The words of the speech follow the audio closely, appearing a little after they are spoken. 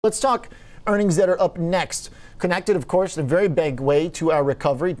Let's talk earnings that are up next. Connected, of course, in a very big way to our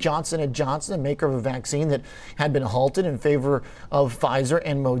recovery. Johnson & Johnson, a maker of a vaccine that had been halted in favor of Pfizer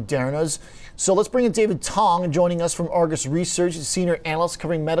and Moderna's. So let's bring in David Tong, joining us from Argus Research, senior analyst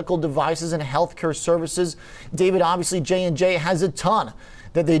covering medical devices and healthcare services. David, obviously J&J has a ton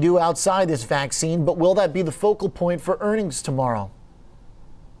that they do outside this vaccine, but will that be the focal point for earnings tomorrow?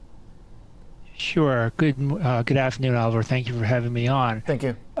 Sure. Good afternoon, Oliver. Thank you for having me on. Thank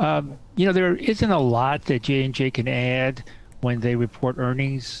you. There isn't a lot that J&J can add when they report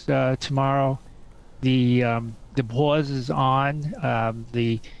earnings tomorrow. The pause is on.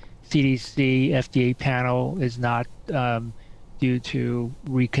 The CDC FDA panel is not due to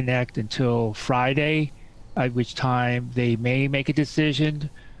reconnect until Friday, at which time they may make a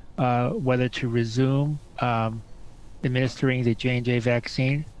decision whether to resume administering the J&J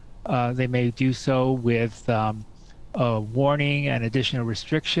vaccine. They may do so with a warning and additional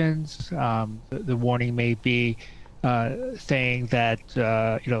restrictions. The warning may be saying that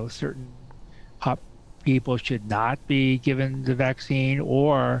certain people should not be given the vaccine,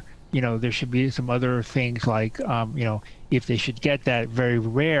 or there should be some other things like if they should get that very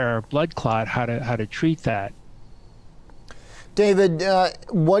rare blood clot, how to treat that. David,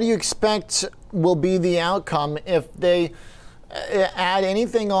 what do you expect will be the outcome if they add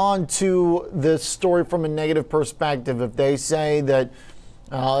anything on to the story from a negative perspective? If they say that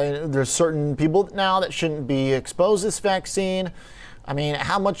there's certain people now that shouldn't be exposed to this vaccine, I mean,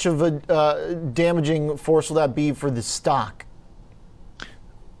 how much of a damaging force will that be for the stock?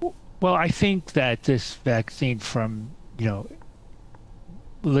 Well, I think that this vaccine, from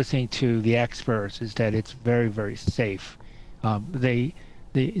listening to the experts, is that it's very, very safe. The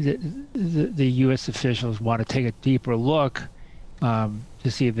U.S. officials want to take a deeper look to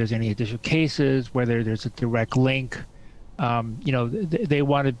see if there's any additional cases, whether there's a direct link. They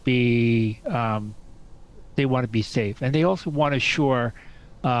want to be safe, and they also want to assure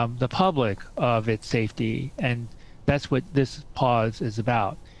the public of its safety, and that's what this pause is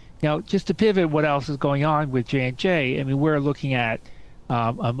about. Now, just to pivot, what else is going on with J&J? I mean, we're looking at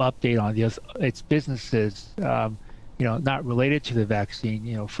an update on its businesses, not related to the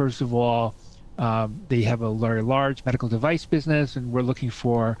vaccine. First of all, they have a very large medical device business, and we're looking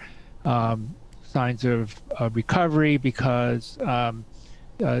for signs of recovery because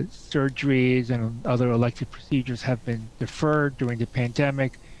surgeries and other elective procedures have been deferred during the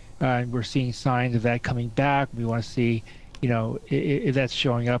pandemic, and we're seeing signs of that coming back. We want to see, if that's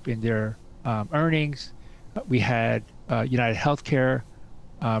showing up in their earnings. We had United Healthcare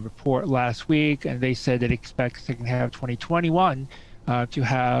report last week, and they said that expect second half 2021 to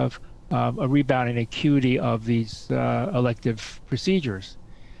have a rebound in acuity of these elective procedures.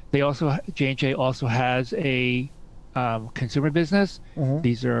 J&J also has a consumer business. Mm-hmm.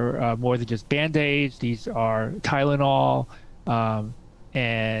 These are more than just Band-Aids. These are Tylenol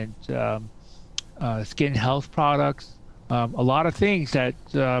and skin health products. A lot of things that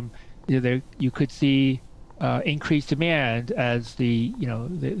you could see increased demand as the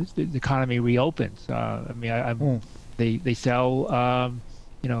economy reopens. They sell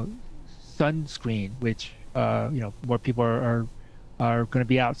sunscreen, which more people are going to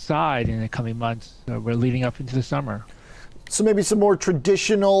be outside in the coming months. We're leading up into the summer. So maybe some more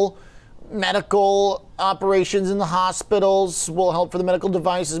traditional medical operations in the hospitals will help for the medical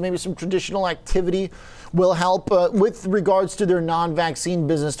devices. Maybe some traditional activity will help with regards to their non-vaccine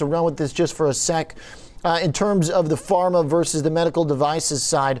business. To run with this just for a sec, in terms of the pharma versus the medical devices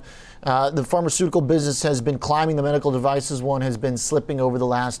side, the pharmaceutical business has been climbing. The medical devices one has been slipping over the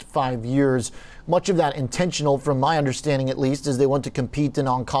last 5 years. Much of that intentional, from my understanding at least, is they want to compete in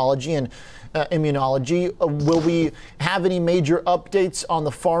oncology and immunology. Will we have any major updates on the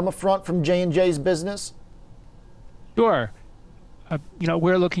pharma front from J&J's business? Sure.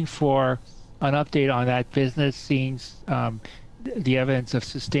 We're looking for an update on that business, seeing the evidence of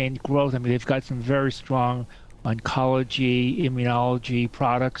sustained growth. I mean, they've got some very strong oncology, immunology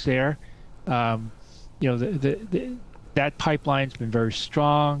products there. That pipeline's been very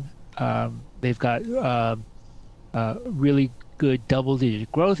strong. They've got really good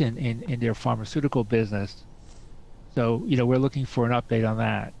double-digit growth in their pharmaceutical business. So, we're looking for an update on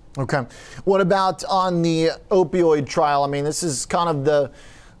that. Okay. What about on the opioid trial? I mean, this is kind of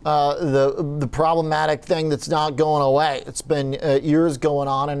the problematic thing that's not going away. It's been years going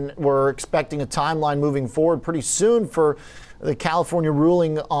on, and we're expecting a timeline moving forward pretty soon for the California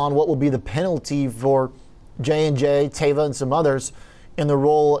ruling on what will be the penalty for J&J, Teva, and some others in the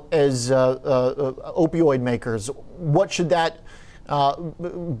role as opioid makers. What should that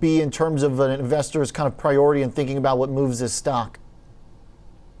be in terms of an investor's kind of priority in thinking about what moves this stock?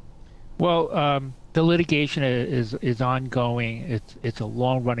 Well, the litigation is ongoing. It's a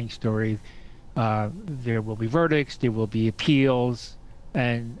long running story. There will be verdicts, there will be appeals,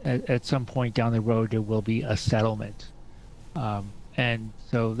 and at some point down the road there will be a settlement. And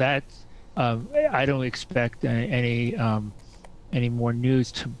so that's I don't expect any more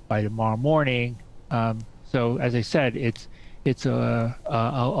news by tomorrow morning. So as I said, it's a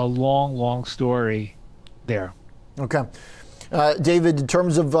long story there. Okay. David, in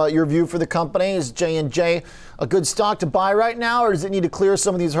terms of your view for the company, is J&J a good stock to buy right now, or does it need to clear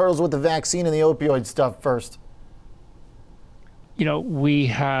some of these hurdles with the vaccine and the opioid stuff first? We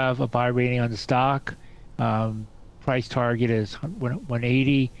have a buy rating on the stock. Price target is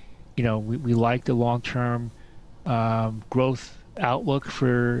 180. We like the long-term growth outlook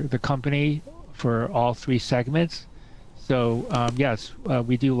for the company for all three segments. So yes,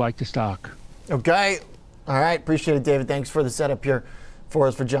 we do like the stock. Okay. All right. Appreciate it, David. Thanks for the setup here for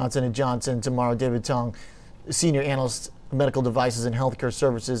us for Johnson & Johnson tomorrow. David Tong, Senior Analyst, Medical Devices and Healthcare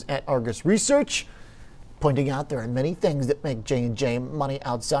Services at Argus Research, pointing out there are many things that make J&J money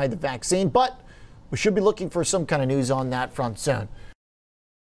outside the vaccine, but we should be looking for some kind of news on that front soon.